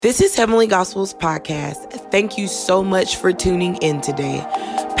This is Heavenly Gospels Podcast. Thank you so much for tuning in today.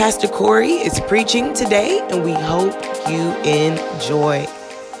 Pastor Corey is preaching today, and we hope you enjoy.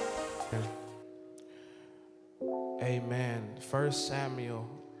 Amen. 1 Samuel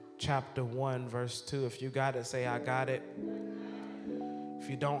chapter 1, verse 2. If you got it, say, I got it. If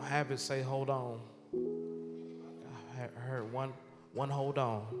you don't have it, say, hold on. I heard one hold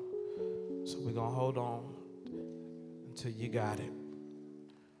on. So we're going to hold on until you got it.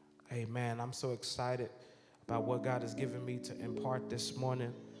 Amen. I'm so excited about what God has given me to impart this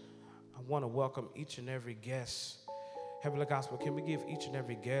morning. I want to welcome each and every guest. Heavenly Gospel, can we give each and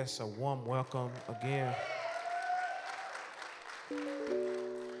every guest a warm welcome again?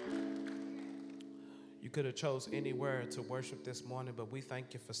 You could have chose anywhere to worship this morning, but we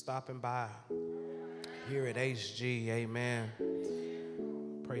thank you for stopping by here at HG. Amen.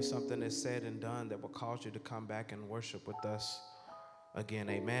 Pray something is said and done that will cause you to come back and worship with us again.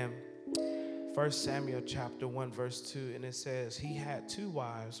 Amen. 1 Samuel chapter 1 verse 2, and it says, he had two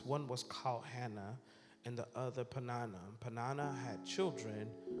wives. One was called Hannah and the other Peninnah. Peninnah had children,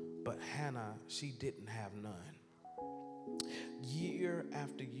 but Hannah, she didn't have none. Year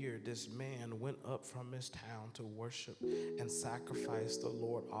after year, this man went up from his town to worship and sacrifice the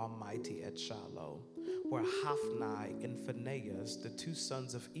Lord Almighty at Shiloh, where Hophni and Phinehas, the two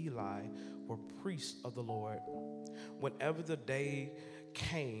sons of Eli, were priests of the Lord. Whenever the day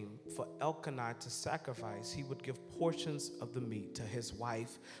came for Elkanah to sacrifice, he would give portions of the meat to his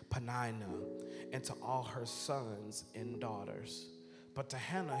wife Peninnah and to all her sons and daughters. But to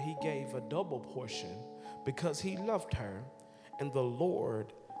Hannah he gave a double portion because he loved her, and the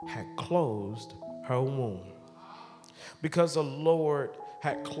Lord had closed her womb. Because the Lord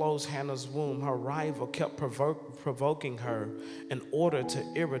had closed Hannah's womb, her rival kept provoking her in order to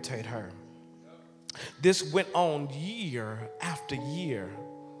irritate her. This went on year after year.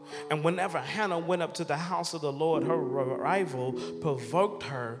 And whenever Hannah went up to the house of the Lord, her rival provoked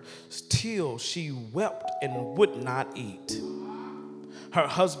her till she wept and would not eat. Her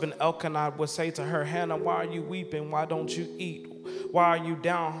husband Elkanah would say to her, Hannah, why are you weeping? Why don't you eat? Why are you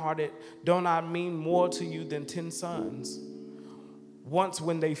downhearted? Don't I mean more to you than 10 sons? Once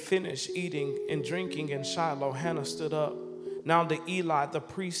when they finished eating and drinking in Shiloh, Hannah stood up. Now the Eli, the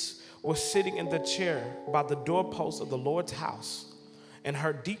priest, was sitting in the chair by the doorpost of the Lord's house. In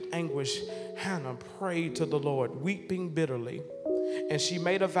her deep anguish, Hannah prayed to the Lord, weeping bitterly. And she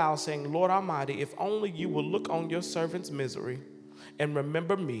made a vow saying, Lord Almighty, if only you will look on your servant's misery and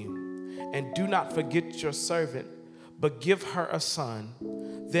remember me, and do not forget your servant, but give her a son,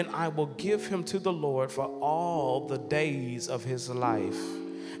 then I will give him to the Lord for all the days of his life,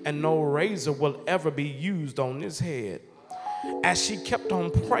 and no razor will ever be used on his head. As she kept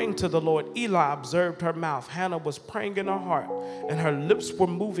on praying to the Lord, Eli observed her mouth. Hannah was praying in her heart, and her lips were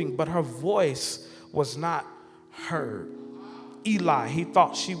moving, but her voice was not heard. Eli, he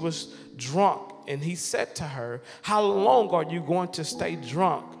thought she was drunk, and he said to her, how long are you going to stay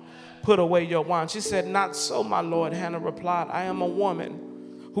drunk? Put away your wine. She said, not so, my Lord. Hannah replied, I am a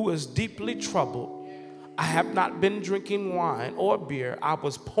woman who is deeply troubled. I have not been drinking wine or beer. I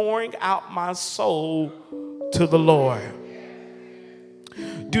was pouring out my soul to the Lord.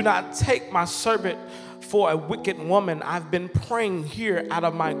 Do not take my servant for a wicked woman. I've been praying here out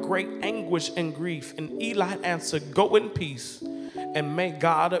of my great anguish and grief. And Eli answered, go in peace, and may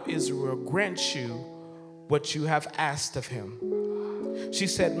God of Israel grant you what you have asked of him. She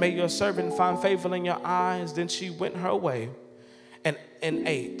said, may your servant find favor in your eyes. Then she went her way and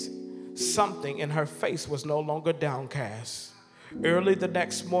ate something, and her face was no longer downcast. Early the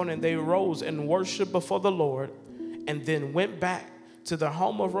next morning, they rose and worshiped before the Lord, and then went back to the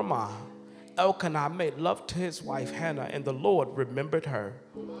home of Ramah. Elkanah made love to his wife Hannah, and the Lord remembered her.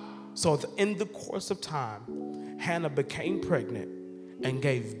 So in the course of time, Hannah became pregnant and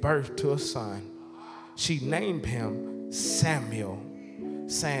gave birth to a son. She named him Samuel,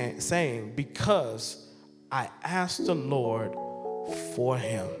 saying, because I asked the Lord for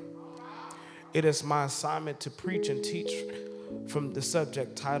him. It is my assignment to preach and teach from the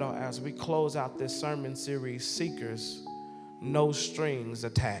subject title as we close out this sermon series, Seekers, No Strings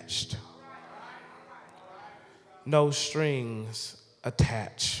Attached. No strings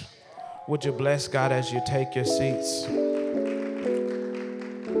attached. Would you bless God as you take your seats?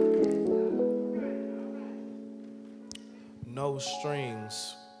 No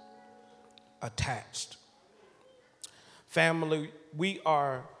strings attached. Family, we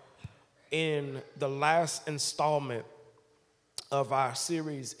are in the last installment of our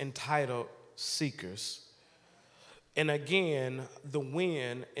series entitled Seekers. And again, the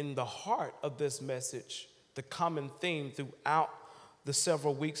win in the heart of this message, the common theme throughout the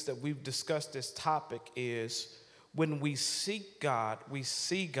several weeks that we've discussed this topic is when we seek God, we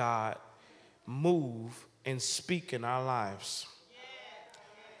see God move and speak in our lives.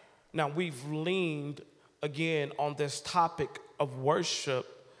 Now, we've leaned again on this topic of worship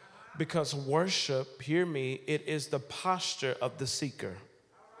because worship, hear me, it is the posture of the seeker.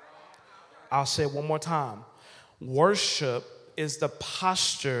 I'll say it one more time. Worship is the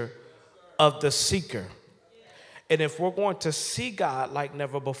posture of the seeker. And if we're going to see God like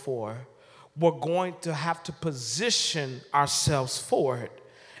never before, we're going to have to position ourselves for it.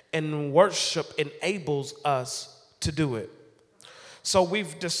 And worship enables us to do it. So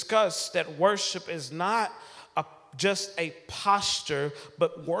we've discussed that worship is not just a posture,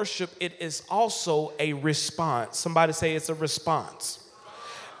 but worship, it is also a response. Somebody say it's a response.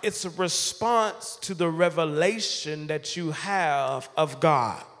 It's a response to the revelation that you have of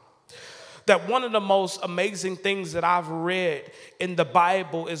God. That one of the most amazing things that I've read in the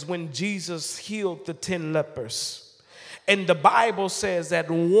Bible is when Jesus healed the 10 lepers. And the Bible says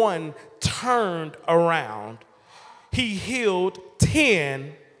that one turned around. He healed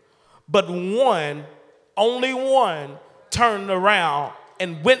 10, but only one turned around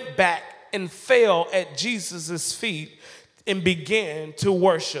and went back and fell at Jesus' feet and began to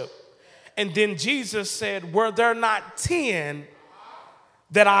worship. And then Jesus said, were there not 10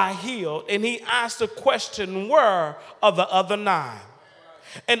 that I healed? And he asked the question, where are the other 9?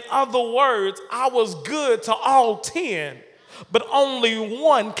 In other words, I was good to all 10, but only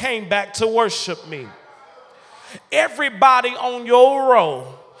one came back to worship me. Everybody on your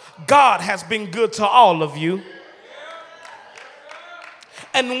row, God has been good to all of you.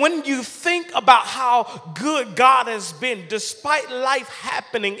 And when you think about how good God has been, despite life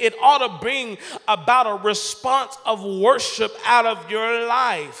happening, it ought to bring about a response of worship out of your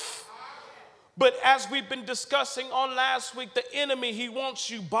life. But as we've been discussing on last week, the enemy, he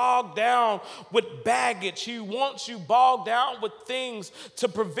wants you bogged down with baggage. He wants you bogged down with things to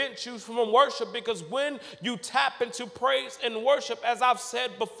prevent you from worship, because when you tap into praise and worship, as I've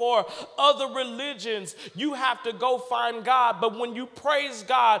said before, other religions, you have to go find God. But when you praise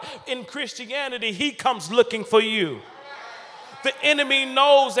God in Christianity, he comes looking for you. The enemy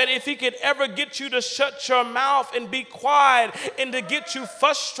knows that if he could ever get you to shut your mouth and be quiet and to get you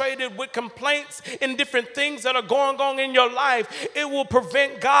frustrated with complaints and different things that are going on in your life, it will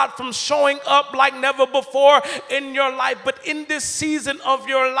prevent God from showing up like never before in your life. But in this season of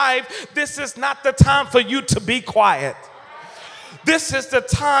your life, this is not the time for you to be quiet. This is the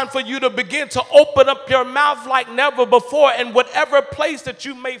time for you to begin to open up your mouth like never before, and whatever place that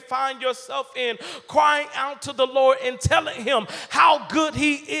you may find yourself in, crying out to the Lord and telling him how good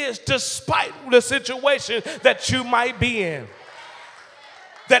he is despite the situation that you might be in.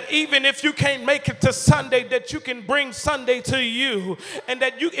 That even if you can't make it to Sunday, that you can bring Sunday to you. And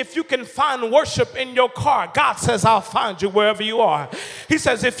that if you can find worship in your car, God says, I'll find you wherever you are. He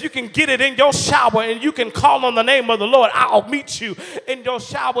says, if you can get it in your shower and you can call on the name of the Lord, I'll meet you in your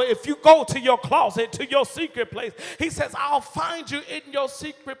shower. If you go to your closet, to your secret place, he says, I'll find you in your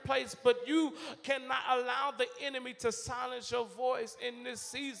secret place. But you cannot allow the enemy to silence your voice in this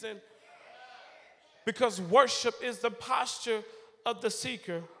season, because worship is the posture of the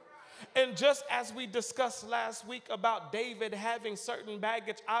seeker. And just as we discussed last week about David having certain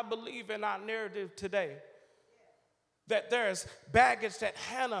baggage, I believe in our narrative today that there's baggage that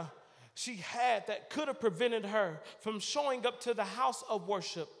Hannah, she had, that could have prevented her from showing up to the house of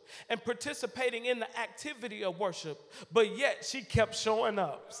worship and participating in the activity of worship, but yet she kept showing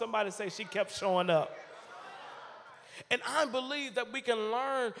up. Somebody say she kept showing up. And I believe that we can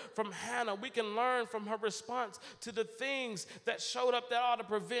learn from Hannah. We can learn from her response to the things that showed up that ought to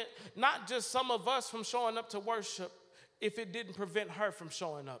prevent not just some of us from showing up to worship, if it didn't prevent her from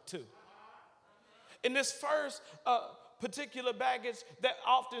showing up too. In this first particular baggage that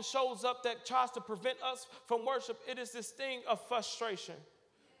often shows up that tries to prevent us from worship, it is this thing of frustration.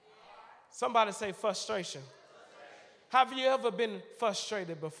 Somebody say frustration. Have you ever been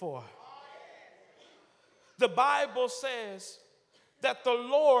frustrated before? The Bible says that the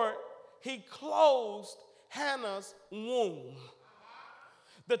Lord, he closed Hannah's womb.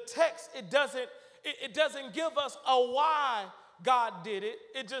 The text, it doesn't give us a why God did it.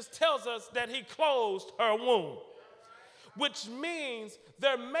 It just tells us that he closed her womb, which means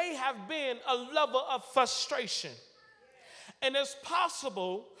there may have been a level of frustration. And it's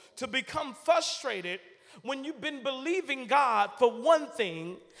possible to become frustrated when you've been believing God for one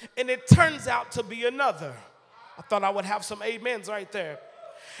thing and it turns out to be another. I thought I would have some amens right there.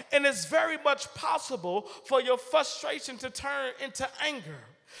 And it's very much possible for your frustration to turn into anger,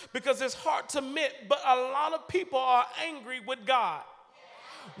 because it's hard to admit, but a lot of people are angry with God.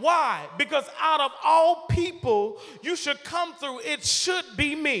 Why? Because out of all people you should come through, it should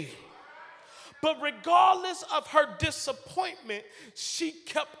be me. But regardless of her disappointment, she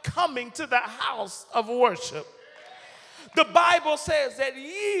kept coming to the house of worship. The Bible says that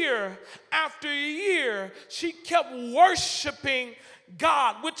year after year, she kept worshiping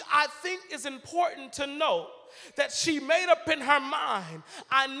God, which I think is important to note. That she made up in her mind,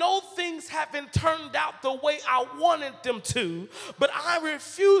 I know things haven't turned out the way I wanted them to, but I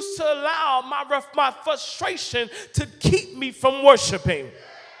refuse to allow my frustration to keep me from worshiping.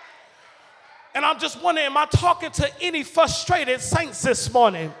 And I'm just wondering, am I talking to any frustrated saints this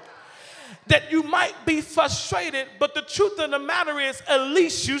morning? That you might be frustrated, but the truth of the matter is, at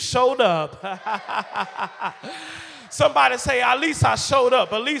least you showed up. Somebody say, at least I showed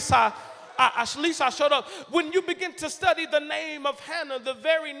up. At least I showed up. When you begin to study the name of Hannah, the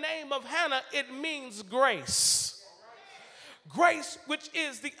very name of Hannah, it means grace. Grace, which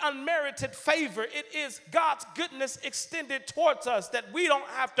is the unmerited favor. It is God's goodness extended towards us, that we don't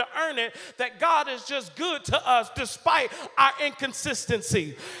have to earn it, that God is just good to us despite our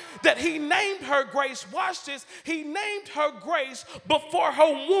inconsistency. That he named her Grace, watch this, he named her Grace before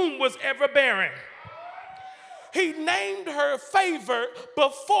her womb was ever barren. He named her Favor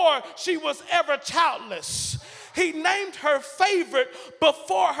before she was ever childless. He named her favorite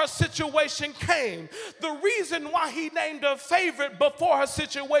before her situation came. The reason why he named her favorite before her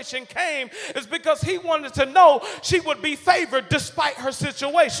situation came is because he wanted to know she would be favored despite her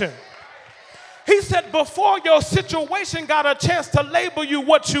situation. He said, before your situation got a chance to label you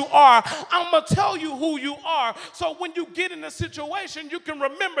what you are, I'm going to tell you who you are. So when you get in a situation, you can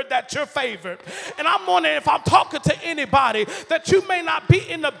remember that you're favored. And I'm wondering if I'm talking to anybody that you may not be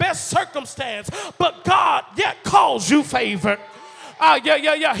in the best circumstance, but God yet calls you favored.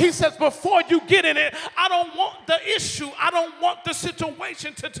 He says, before you get in it, I don't want the issue. I don't want the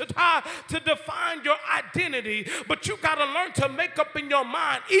situation to define your identity. But you got to learn to make up in your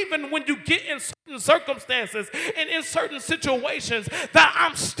mind, even when you get in certain circumstances and in certain situations, that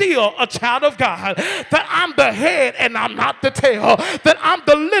I'm still a child of God, that I'm the head and I'm not the tail, that I'm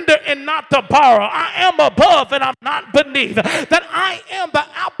the lender and not the borrower. I am above and I'm not beneath, that I am the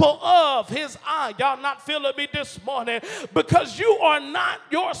apple of his eye. Y'all not feeling me this morning? Because you are not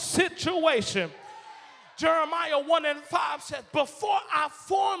your situation. Jeremiah 1:5 says, before I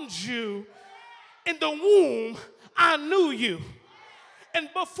formed you in the womb, I knew you. And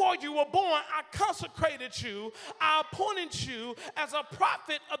before you were born, I consecrated you. I appointed you as a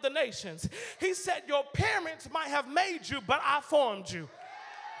prophet of the nations. He said, your parents might have made you, but I formed you.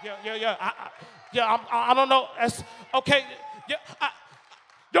 I don't know. Okay.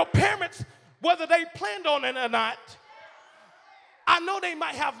 Your parents, whether they planned on it or not, I know they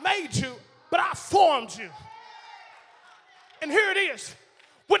might have made you, but I formed you. And here it is.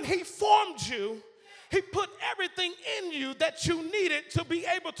 When he formed you, he put everything in you that you needed to be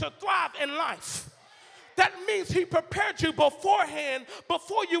able to thrive in life. That means he prepared you beforehand,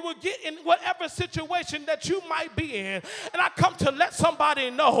 before you would get in whatever situation that you might be in. And I come to let somebody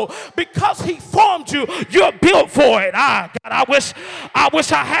know, because he formed you, you're built for it. God, I wish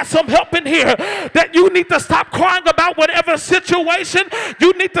I had some help in here. That you need to stop crying about whatever situation.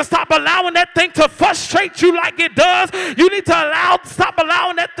 You need to stop allowing that thing to frustrate you like it does. You need to stop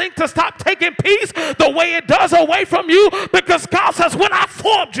allowing that thing to stop taking peace the way it does away from you. Because God says, when I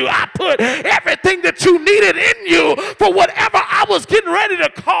formed you, I put everything that you needed in you for whatever I was getting ready to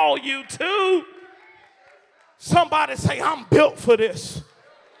call you to. Somebody say, I'm built for this.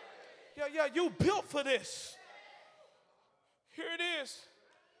 You built for this. Here it is.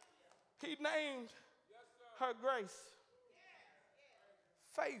 He named her Grace,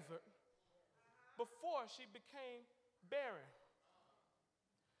 favored, before she became barren.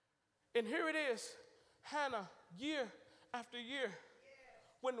 And here it is, Hannah, year after year,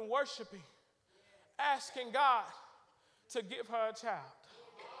 when worshiping, asking God to give her a child.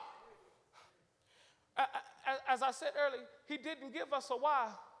 As I said earlier, he didn't give us a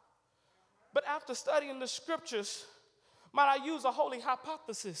while. But after studying the scriptures, might I use a holy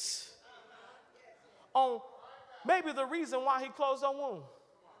hypothesis on maybe the reason why he closed her womb.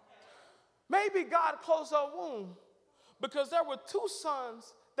 Maybe God closed her womb because there were two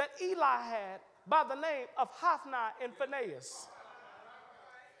sons that Eli had by the name of Hophni and Phinehas.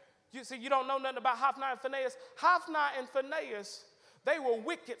 You see, you don't know nothing about Hophni and Phinehas. Hophni and Phinehas, they were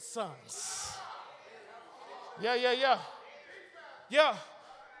wicked sons.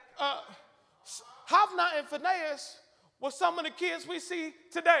 Hophni and Phinehas were some of the kids we see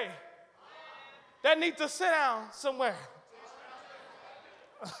today that need to sit down somewhere.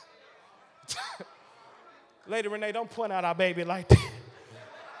 Lady Renee, don't point out our baby like that.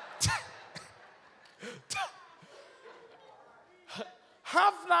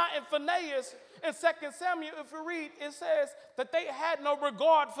 and Phinehas in 2 Samuel, if you read, it says that they had no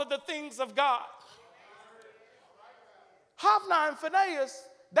regard for the things of God. Hophni and Phinehas,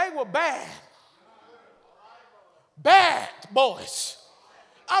 they were bad. Bad boys.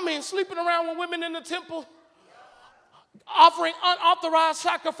 I mean, sleeping around with women in the temple, offering unauthorized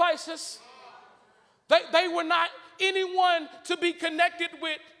sacrifices. They were not anyone to be connected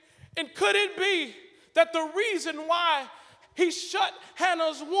with. And could it be that the reason why he shut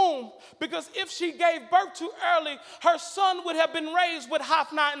Hannah's womb, because if she gave birth too early, her son would have been raised with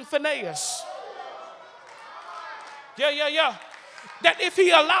Hophni and Phinehas. Yeah. That if he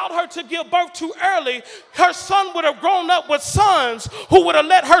allowed her to give birth too early, her son would have grown up with sons who would have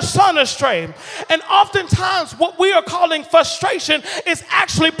led her son astray. And oftentimes what we are calling frustration is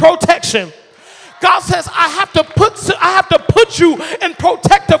actually protection. God says, I have to put you in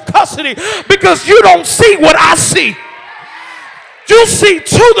protective custody because you don't see what I see. You see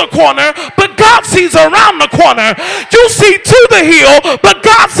to the corner, but God sees around the corner. You see to the hill, but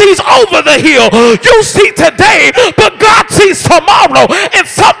God sees over the hill. You see today, but God sees tomorrow. And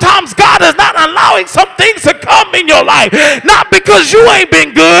sometimes God is not allowing some things to come in your life, not because you ain't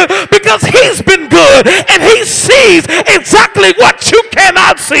been good, because he's been good and he sees exactly what you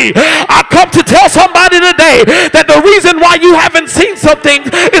cannot see. I come to tell somebody today that the reason why you haven't seen something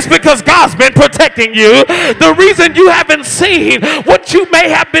is because God's been protecting you. The reason you haven't seen what you may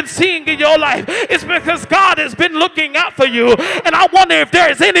have been seeing in your life is because God has been looking out for you. And I wonder if there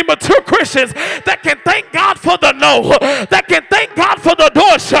is any mature Christians that can thank God for the no, that can thank God for the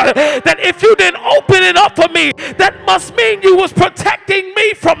door shut, that if you didn't open it up for me, that must mean you was protecting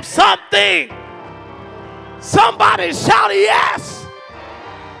me from something. Somebody shout yes.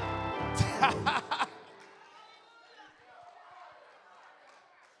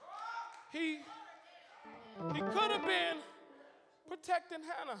 He could have been protecting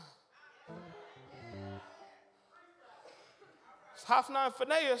Hannah. Hophni and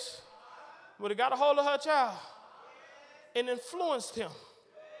Phinehas would have got a hold of her child and influenced him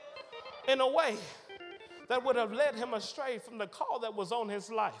in a way that would have led him astray from the call that was on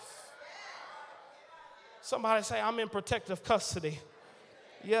his life. Somebody say, I'm in protective custody.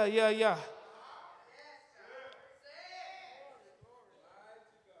 Yeah.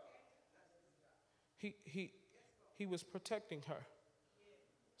 He was protecting her.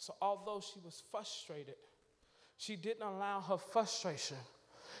 So although she was frustrated, she didn't allow her frustration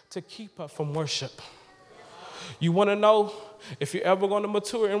to keep her from worship. You want to know if you're ever going to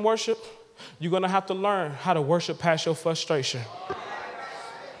mature in worship, you're going to have to learn how to worship past your frustration.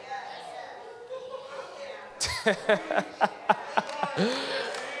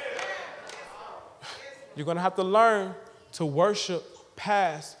 You're going to have to learn to worship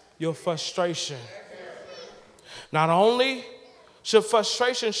past your frustration. Not only should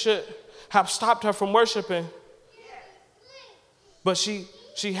frustration have stopped her from worshiping, but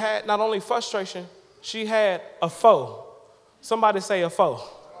she had not only frustration, she had a foe. Somebody say a foe.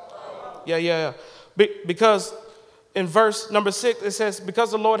 Yeah. Because in verse number 6, it says,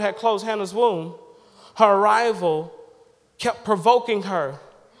 because the Lord had closed Hannah's womb, her rival kept provoking her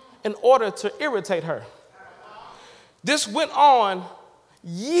in order to irritate her. This went on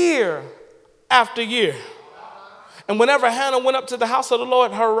year after year. And whenever Hannah went up to the house of the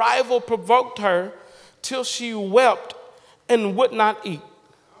Lord, her rival provoked her till she wept and would not eat.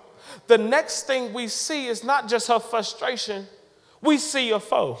 The next thing we see is not just her frustration, we see a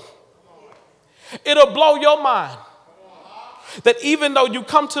foe. It'll blow your mind that even though you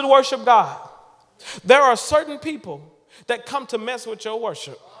come to worship God, there are certain people that come to mess with your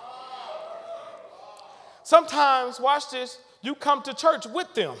worship. Sometimes, watch this, you come to church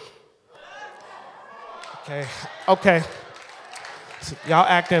with them. Okay. So y'all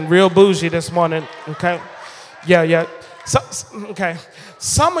acting real bougie this morning, okay? Yeah. Okay.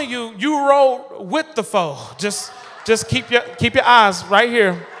 Some of you roll with the foe. Just keep your eyes right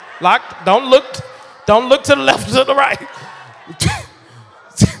here locked. Don't look to the left or to the right.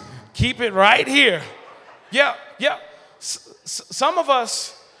 Keep it right here. Yeah. Some of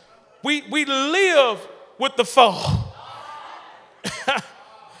us, we live with the foe.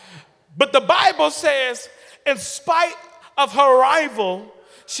 But the Bible says, in spite of her rival,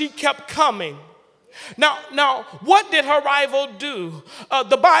 she kept coming. Now, what did her rival do?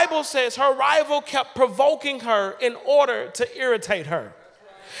 The Bible says her rival kept provoking her in order to irritate her.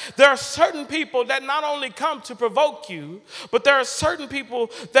 There are certain people that not only come to provoke you, but there are certain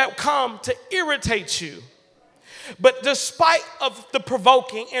people that come to irritate you. But despite of the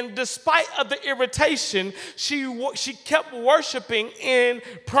provoking and despite of the irritation, she kept worshiping and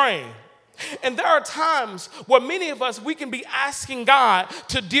praying. And there are times where many of us, we can be asking God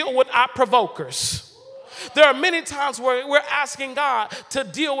to deal with our provokers. There are many times where we're asking God to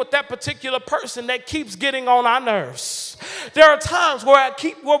deal with that particular person that keeps getting on our nerves. There are times where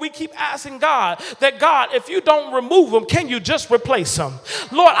we keep asking God that, God, if you don't remove them, can you just replace them?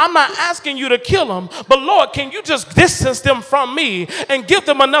 Lord, I'm not asking you to kill them, but Lord, can you just distance them from me and give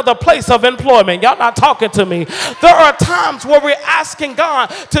them another place of employment? Y'all not talking to me. There are times where we're asking God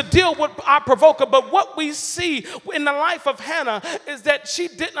to deal with our provoker, but what we see in the life of Hannah is that she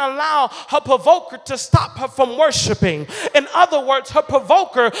didn't allow her provoker to stop her from worshiping. In other words, her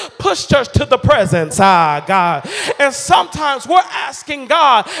provoker pushed her to the presence. God. And sometimes we're asking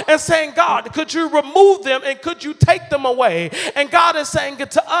God and saying, God, could you remove them and could you take them away? And God is saying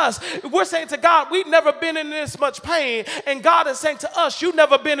it to us. We're saying to God, we've never been in this much pain. And God is saying to us, you've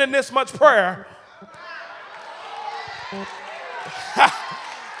never been in this much prayer.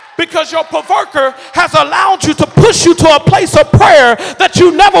 Because your provoker has allowed you to push you to a place of prayer that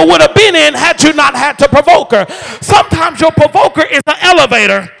you never would have been in had you not had to provoke her. Sometimes your provoker is an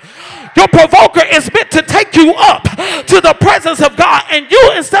elevator. Your provoker is meant to take you up to the presence of God. And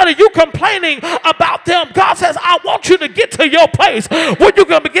you, instead of you complaining about them, God says, I want you to get to your place where you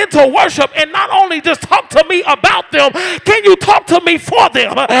can begin to worship and not only just talk to me about them, can you talk to me for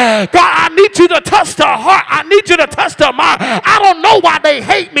them? God, I need you to touch their heart. I need you to touch their mind. I don't know why they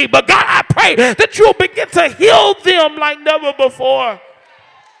hate me, but God, I pray that you'll begin to heal them like never before.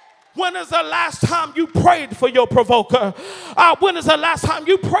 When is the last time you prayed for your provoker? When is the last time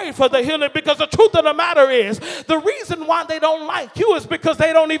you prayed for the healing? Because the truth of the matter is, the reason why they don't like you is because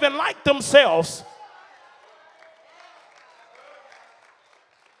they don't even like themselves.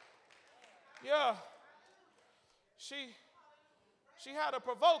 Yeah. She had a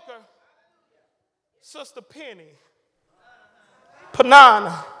provoker, Sister Penny.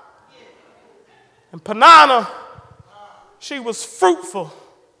 Peninnah. And Peninnah, she was fruitful.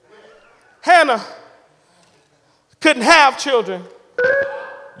 Hannah couldn't have children.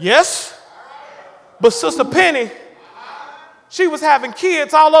 Yes. But Sister Penny, she was having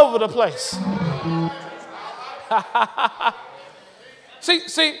kids all over the place.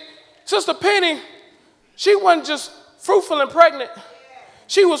 See, Sister Penny, she wasn't just fruitful and pregnant.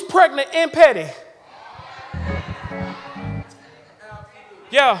 She was pregnant and petty.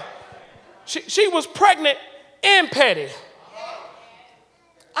 Yeah. She was pregnant and petty.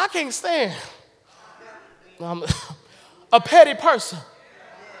 I can't stand a petty person.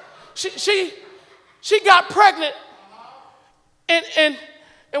 She got pregnant and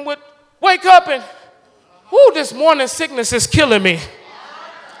would wake up and, this morning sickness is killing me.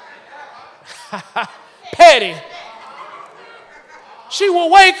 Petty. She will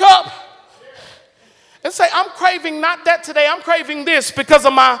wake up and say, I'm craving not that today, I'm craving this because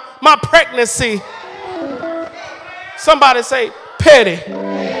of my pregnancy. Somebody say, petty.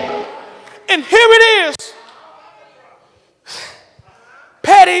 And here it is.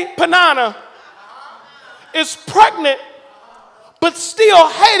 Petty Peninnah is pregnant, but still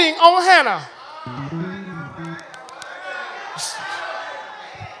hating on Hannah.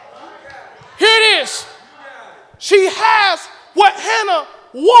 Here it is. She has what Hannah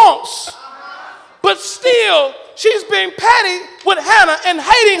wants, but still she's being petty with Hannah and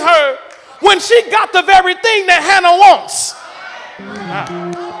hating her when she got the very thing that Hannah wants.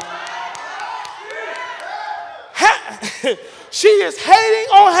 She is hating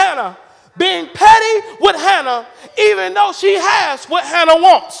on Hannah, being petty with Hannah, even though she has what Hannah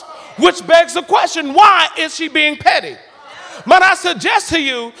wants. Which begs the question, why is she being petty? But I suggest to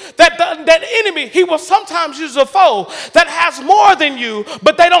you that that enemy, he will sometimes use a foe that has more than you,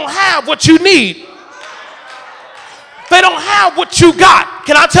 but they don't have what you need. They don't have what you got.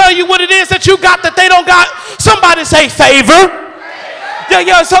 Can I tell you what it is that you got that they don't got? Somebody say favor.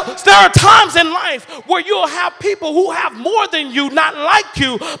 Yeah. So there are times in life where you'll have people who have more than you, not like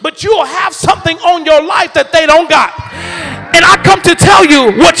you, but you'll have something on your life that they don't got. And I come to tell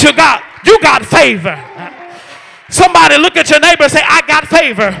you what you got. You got favor. Somebody look at your neighbor and say, I got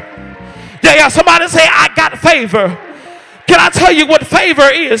favor. Yeah. Somebody say, I got favor. Can I tell you what favor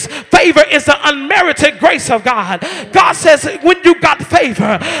is? Favor is the unmerited grace of God. God says when you got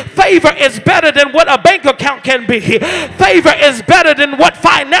favor, favor is better than what a bank account can be. Favor is better than what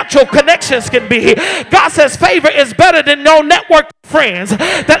financial connections can be. God says favor is better than no network friends,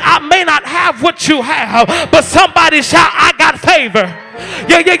 that I may not have what you have, but somebody shout, I got favor.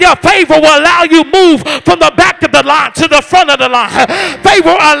 Yeah. Favor will allow you move from the back of the line to the front of the line. Favor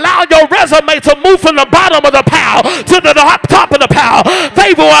will allow your resume to move from the bottom of the pile to the top of the pile.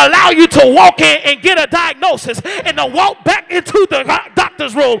 Favor will allow you to walk in and get a diagnosis and to walk back into the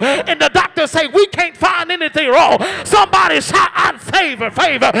doctor's room and the doctor say, we can't find anything wrong. Somebody shout, I'm favor.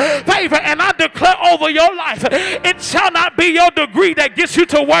 And I declare over your life, it shall not be your degree that gets you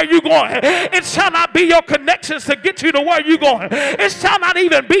to where you're going. It shall not be your connections to get you to where you're going. It shall not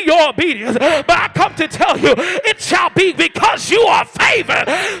even be your obedience. But I come to tell you, it shall be because you are favored.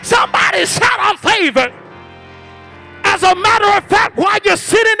 Somebody shout, I'm favored. As a matter of fact, while you're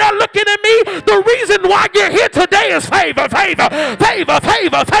sitting there looking at me, the reason why you're here today is favor. It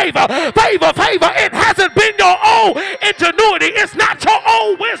hasn't been your own ingenuity. It's not your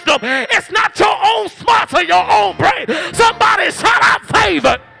own wisdom. It's not your own smarts or your own brain. Somebody shout, I'm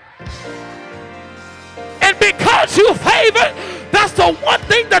favored. And because you favored, that's the one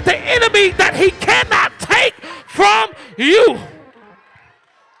thing that the enemy, that he cannot take from you.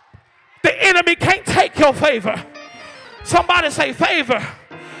 The enemy can't take your favor. Somebody say favor.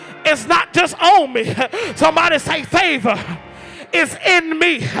 It's not just on me. Somebody say favor is in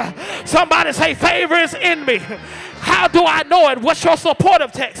me. Somebody say favor is in me. How do I know it? What's your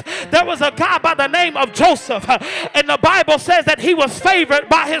supportive text? There was a guy by the name of Joseph, and the Bible says that he was favored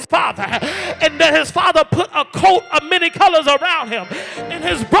by his father, and that his father put a coat of many colors around him. And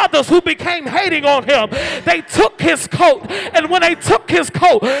his brothers, who became hating on him, they took his coat, and when they took his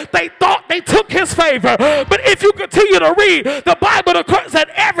coat, they thought they took his favor. But if you continue to read, the Bible declares that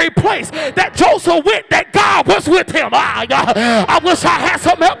every place that Joseph went, that God was with him. I wish I had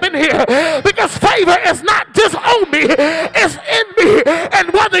some help in here, because favor is not just on me, it's in me.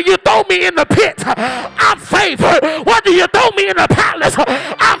 And whether you throw me in the pit, I'm favored. Whether you throw me in the palace,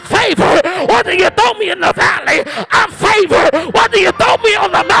 I'm favored. Whether you throw me in the valley, I'm favored. Whether you throw me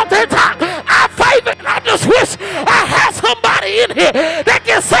on the mountaintop, I'm favored. And I just wish I had somebody in here that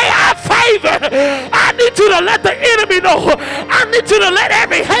can say, I'm favored. I need you to let the enemy know. I need you to let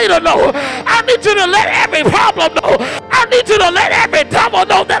every hater know. I need you to let every problem know. I need you to let every devil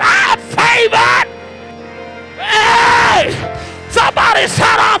know that I'm favored. Hey! Somebody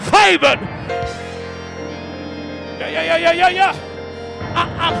shout, I'm favored. Yeah.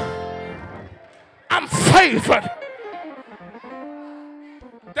 I'm favored.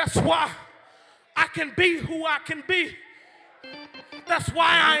 That's why I can be who I can be. That's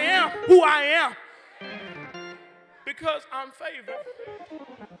why I am who I am. Because I'm favored.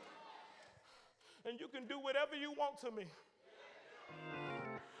 And you can do whatever you want to me.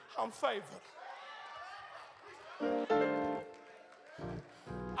 I'm favored.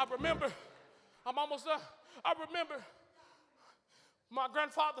 I remember, I'm almost done. I remember my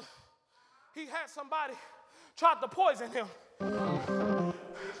grandfather, he had somebody tried to poison him.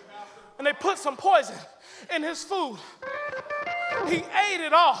 And they put some poison in his food. He ate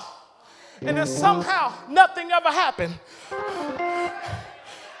it all. And then somehow nothing ever happened.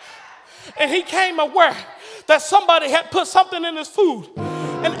 And he came aware that somebody had put something in his food.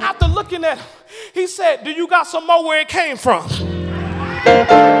 And after looking at him, he said, do you got some more where it came from?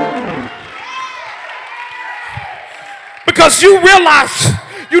 Because you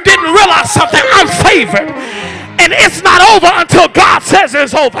didn't realize something. I'm favored. And it's not over until God says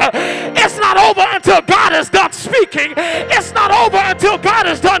it's over. It's not over until God is done speaking. It's not over until God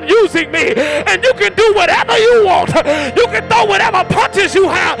is done using me. And you can do whatever you want. You can throw whatever punches you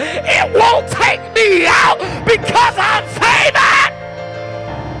have. It won't take me out because I'm favored.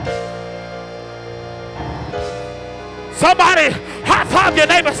 Somebody high five your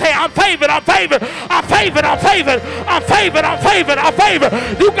neighbor, say, I'm favored, I'm favored, I'm favored, I'm favored, I'm favored, I'm favored, I'm favored.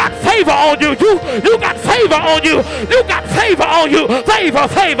 You got favor on you. You got favor on you. You got favor on you. Favor,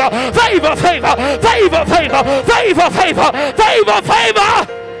 favor, favor, favor, favor, favor, favor, favor, favor, favor.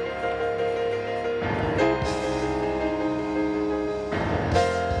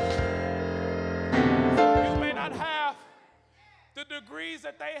 You may not have the degrees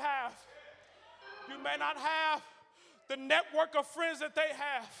that they have. You may not have the network of friends that they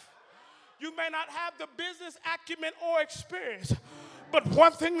have. You may not have the business acumen or experience, but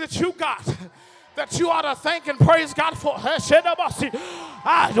one thing that you got that you ought to thank and praise God for, one thing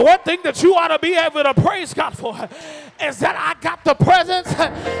that you ought to be able to praise God for is that I got the presence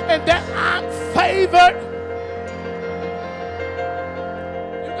and that I'm favored.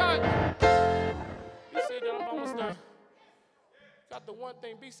 You got, be seated, I'm almost done. Got the one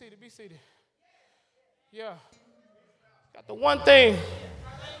thing, be seated. Yeah. Got the one thing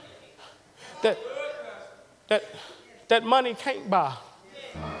that that money can't buy.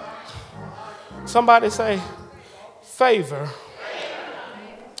 Somebody say, favor.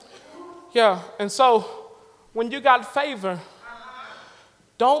 Yeah, and so when you got favor,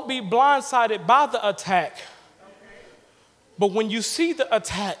 don't be blindsided by the attack. But when you see the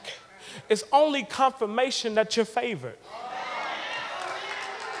attack, it's only confirmation that you're favored.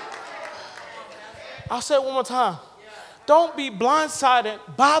 I'll say it one more time. Don't be blindsided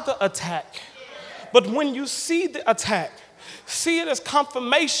by the attack. But when you see the attack, see it as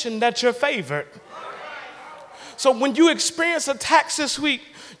confirmation that you're favored. So when you experience attacks this week,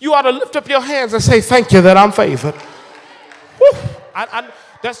 you ought to lift up your hands and say, thank you that I'm favored. Woo.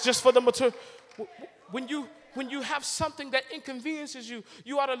 That's just for the mature. When you have something that inconveniences you,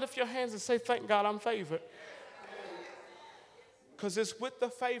 you ought to lift your hands and say, thank God I'm favored. Because it's with the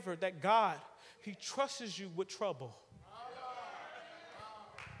favor that God, he trusts you with trouble.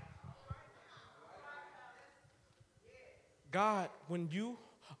 God, when you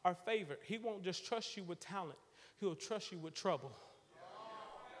are favored, he won't just trust you with talent. He'll trust you with trouble.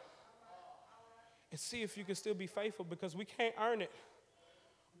 And see if you can still be faithful, because we can't earn it.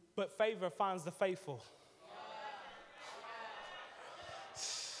 But favor finds the faithful.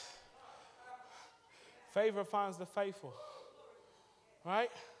 Favor finds the faithful.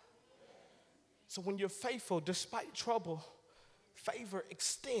 Right? So when you're faithful, despite trouble, favor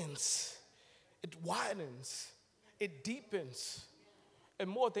extends. It widens. It deepens. And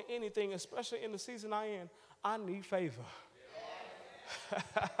more than anything, especially in the season I need favor.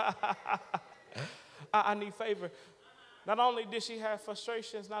 I need favor. Not only did she have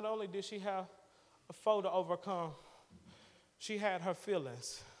frustrations, not only did she have a foe to overcome, she had her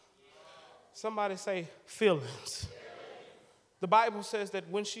feelings. Somebody say feelings. The Bible says that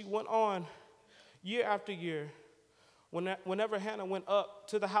when she went on year after year, whenever Hannah went up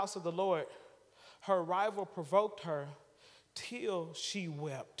to the house of the Lord, her rival provoked her till she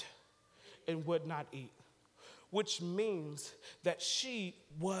wept and would not eat, which means that she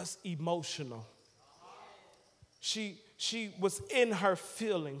was emotional. She was in her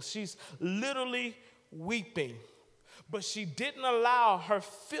feelings. She's literally weeping, but she didn't allow her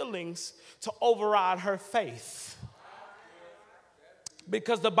feelings to override her faith.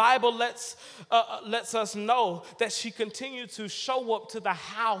 Because the Bible lets us know that she continued to show up to the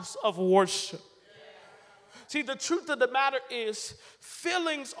house of worship. See, the truth of the matter is,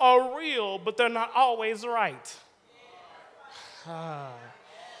 feelings are real, but they're not always right. Yeah,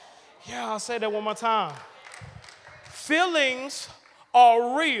 I'll say that one more time. Feelings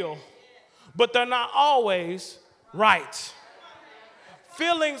are real, but they're not always right.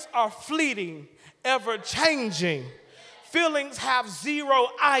 Feelings are fleeting, ever-changing. Feelings have zero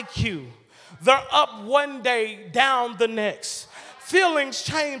IQ. They're up one day, down the next. Feelings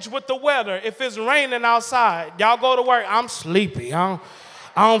change with the weather. If it's raining outside, y'all go to work, I'm sleepy. I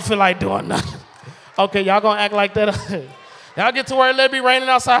don't feel like doing nothing. Okay, y'all gonna act like that? Y'all get to work, let it be raining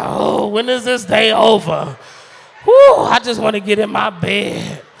outside. Oh, when is this day over? Whew, I just want to get in my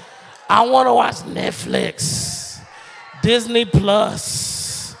bed. I want to watch Netflix, Disney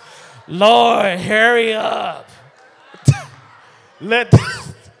Plus. Lord, hurry up.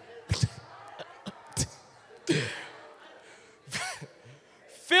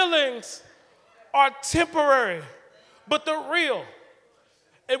 Feelings are temporary, but they're real.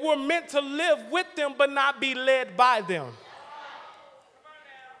 And we're meant to live with them, but not be led by them.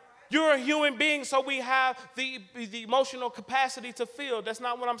 You're a human being, so we have the emotional capacity to feel. That's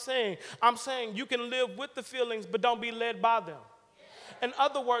not what I'm saying. I'm saying you can live with the feelings, but don't be led by them. In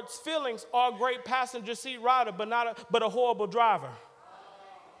other words, feelings are a great passenger seat rider, but a horrible driver.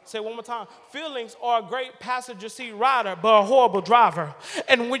 Say it one more time. Feelings are a great passenger seat rider, but a horrible driver.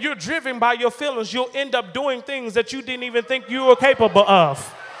 And when you're driven by your feelings, you'll end up doing things that you didn't even think you were capable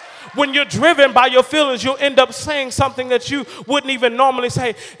of. When you're driven by your feelings, you'll end up saying something that you wouldn't even normally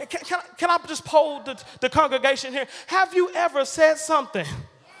say. Can I just poll the congregation here? Have you ever said something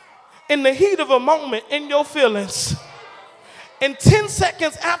in the heat of a moment in your feelings, and 10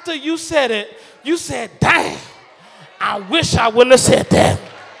 seconds after you said it, you said, dang, I wish I wouldn't have said that.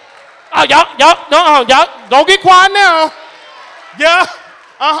 Oh, y'all, don't get quiet now. Yeah,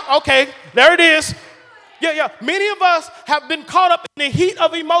 okay, there it is. Yeah. Many of us have been caught up in the heat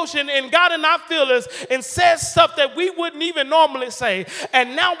of emotion and got in our feelings and said stuff that we wouldn't even normally say.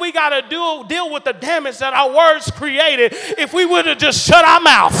 And now we got to deal with the damage that our words created if we would have just shut our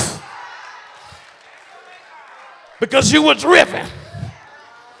mouth. Because you were driven.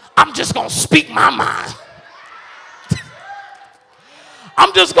 I'm just going to speak my mind.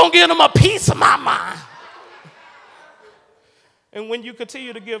 I'm just going to give them a piece of my mind. And when you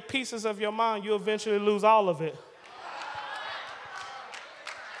continue to give pieces of your mind, you eventually lose all of it.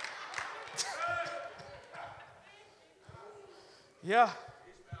 Yeah.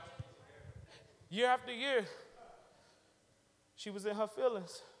 Year after year, she was in her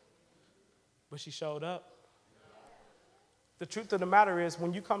feelings, but she showed up. The truth of the matter is,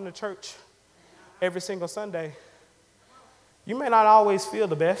 when you come to church every single Sunday, you may not always feel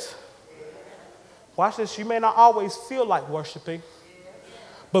the best. Watch this. You may not always feel like worshiping,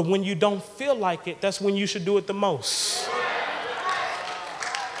 but when you don't feel like it, that's when you should do it the most.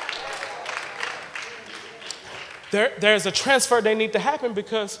 There's a transfer that need to happen,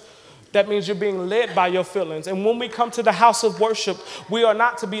 because that means you're being led by your feelings. And when we come to the house of worship, we are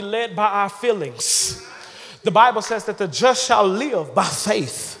not to be led by our feelings. The Bible says that the just shall live by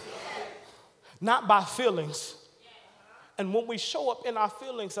faith, not by feelings. And when we show up in our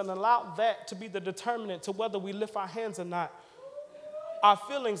feelings and allow that to be the determinant to whether we lift our hands or not, our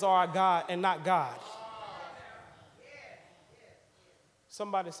feelings are our God and not God.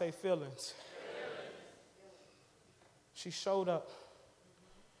 Somebody say feelings. She showed up.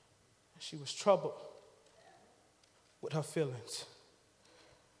 She was troubled with her feelings.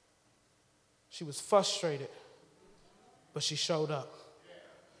 She was frustrated, but she showed up.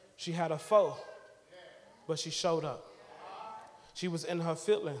 She had a foe, but she showed up. She was in her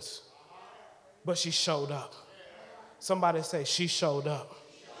feelings, but she showed up. Somebody say, she showed up.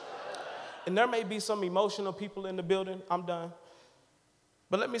 And there may be some emotional people in the building. I'm done.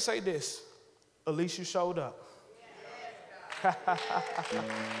 But let me say this. At least you showed up.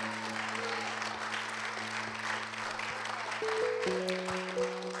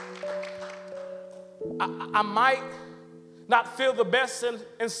 I might not feel the best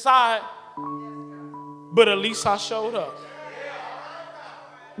inside, but at least I showed up.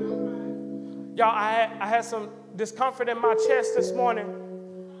 Y'all, I had some discomfort in my chest this morning,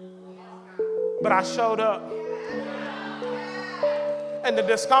 but I showed up. And the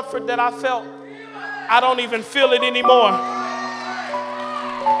discomfort that I felt, I don't even feel it anymore.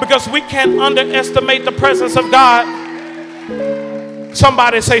 Because we can't underestimate the presence of God.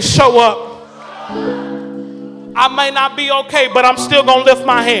 Somebody say, show up. I may not be okay, but I'm still going to lift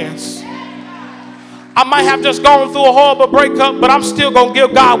my hands. I might have just gone through a horrible breakup, but I'm still going to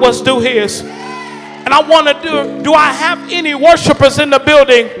give God what's due his. And I want to do I have any worshipers in the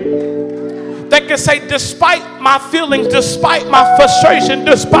building that can say, despite my feelings, despite my frustration,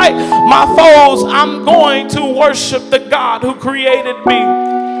 despite my foes, I'm going to worship the God who created me.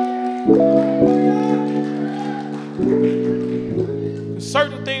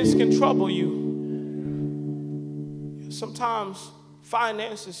 Certain things can trouble you. Sometimes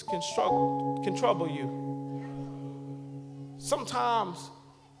finances can trouble you. Sometimes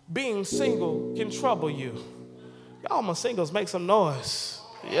being single can trouble you. Y'all, my singles, make some noise.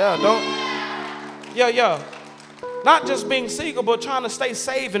 Yeah, Not just being single, but trying to stay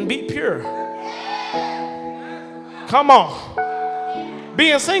safe and be pure. Come on.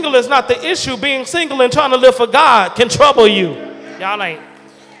 Being single is not the issue. Being single and trying to live for God can trouble you. Y'all ain't.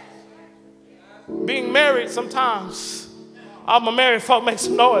 Being married sometimes. All my married folk, make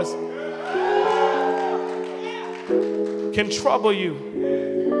some noise. Can trouble you.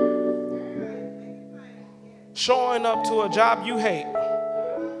 Showing up to a job you hate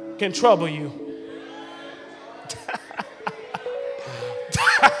can trouble you.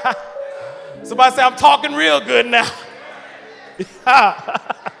 Somebody say, I'm talking real good now.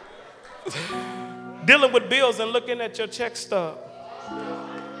 Dealing with bills and looking at your check stub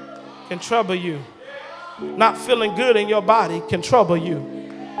can trouble you. Not feeling good in your body can trouble you.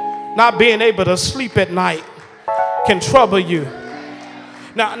 Not being able to sleep at night can trouble you.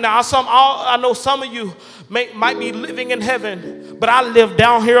 Now, I know some of you might be living in heaven, but I live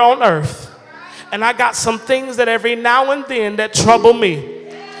down here on earth. And I got some things that every now and then that trouble me.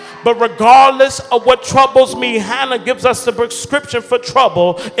 But regardless of what troubles me, Hannah gives us the prescription for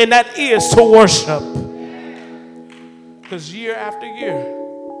trouble, and that is to worship. Because year after year,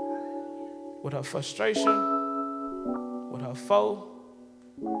 with her frustration, with her foe,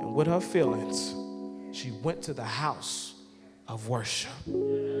 and with her feelings, she went to the house of worship.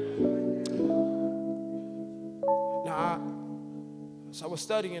 Now, as I was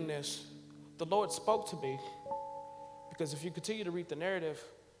studying this, the Lord spoke to me, because if you continue to read the narrative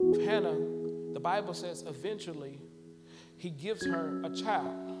of Hannah, the Bible says eventually he gives her a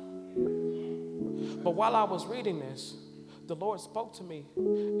child. But while I was reading this, the Lord spoke to me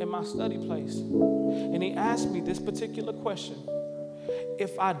in my study place, and he asked me this particular question.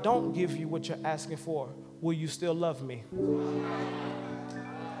 If I don't give you what you're asking for, will you still love me?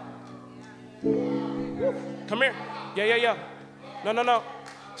 Come here. Yeah. No.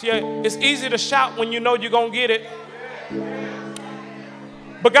 See, it's easy to shout when you know you're going to get it.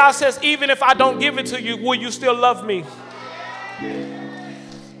 But God says, even if I don't give it to you, will you still love me?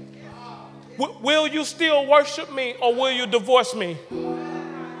 Will you still worship me or will you divorce me?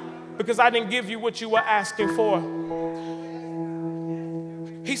 Because I didn't give you what you were asking for.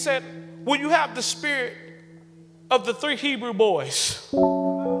 He said, will you have the spirit of the 3 Hebrew boys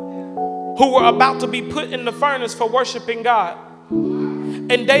who were about to be put in the furnace for worshiping God?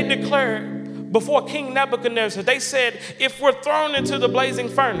 And they declared before King Nebuchadnezzar, they said, if we're thrown into the blazing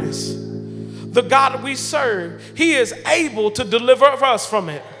furnace, the God we serve, he is able to deliver us from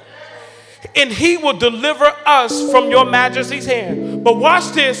it. And he will deliver us from your majesty's hand. But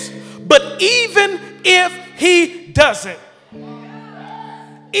watch this. But even if he doesn't,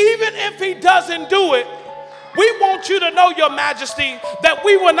 even if he doesn't do it, we want you to know, your majesty, that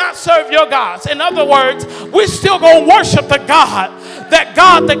we will not serve your gods. In other words, we're still going to worship the God that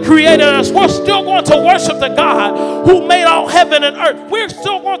created us. We're still going to worship the God who made all heaven and earth. We're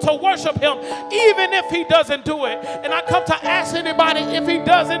still going to worship him even if he doesn't do it. And I come to ask anybody, if he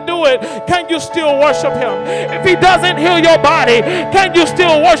doesn't do it, can you still worship him? If he doesn't heal your body, can you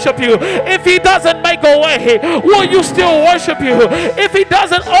still worship you? If he doesn't make a way, will you still worship you? If he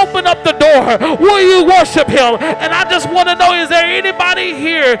doesn't open up the door, will you worship him? And I just want to know, is there anybody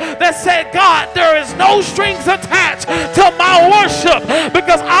here that said, God, there is no strings attached to my worship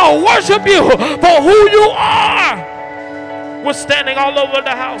because I'll worship you for who you are? We're standing all over the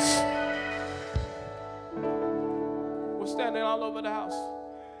house. We're standing all over the house.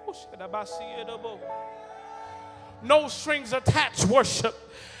 No strings attached worship.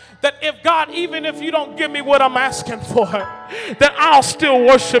 That if God, even if you don't give me what I'm asking for, that I'll still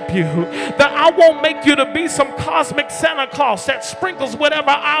worship you. That I won't make you to be some cosmic Santa Claus that sprinkles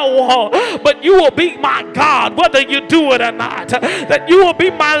whatever I want, but you will be my God whether you do it or not. That you will be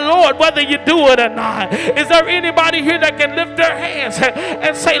my Lord whether you do it or not. Is there anybody here that can lift their hands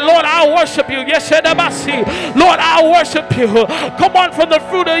and say, Lord, I'll worship you? Yes, Lord, I'll worship you. Come on, from the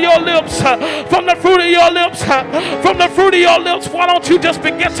fruit of your lips, from the fruit of your lips, from the fruit of your lips, why don't you just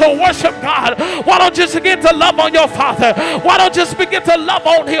begin to worship God? Why don't you just begin to love on your Father? Why don't you just begin to love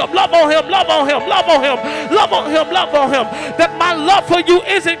on him, love on him, love on him, love on him, love on him, love on him? That my love for you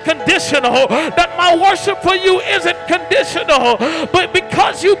isn't conditional, that my worship for you isn't conditional, but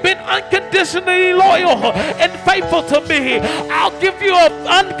because you've been unconditionally loyal and faithful to me, I'll give you an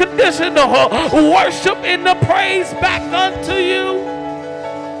unconditional worship in the praise back unto you.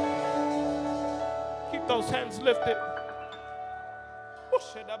 Keep those hands lifted.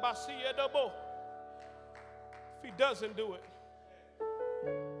 If he doesn't do it,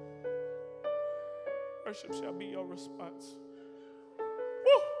 worship shall be your response.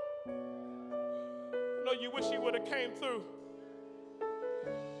 Woo! I know you wish he would have came through,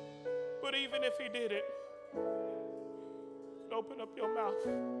 but even if he did it, open up your mouth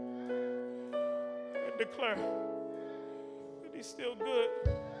and declare that he's still good.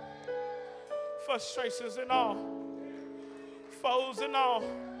 Frustrations and all, foes and all,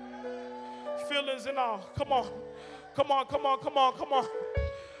 feelings and all. Come on, come on, come on, come on, come on.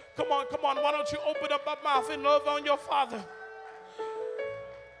 Come on, come on. Why don't you open up your mouth and love on your Father?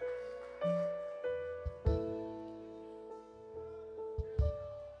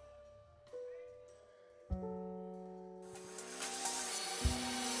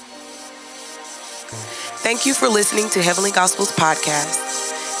 Thank you for listening to Heavenly Gospels Podcast.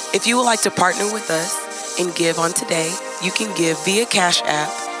 If you would like to partner with us and give on today, you can give via Cash App,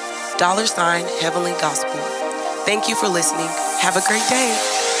 $Heavenly Gospel. Thank you for listening. Have a great day.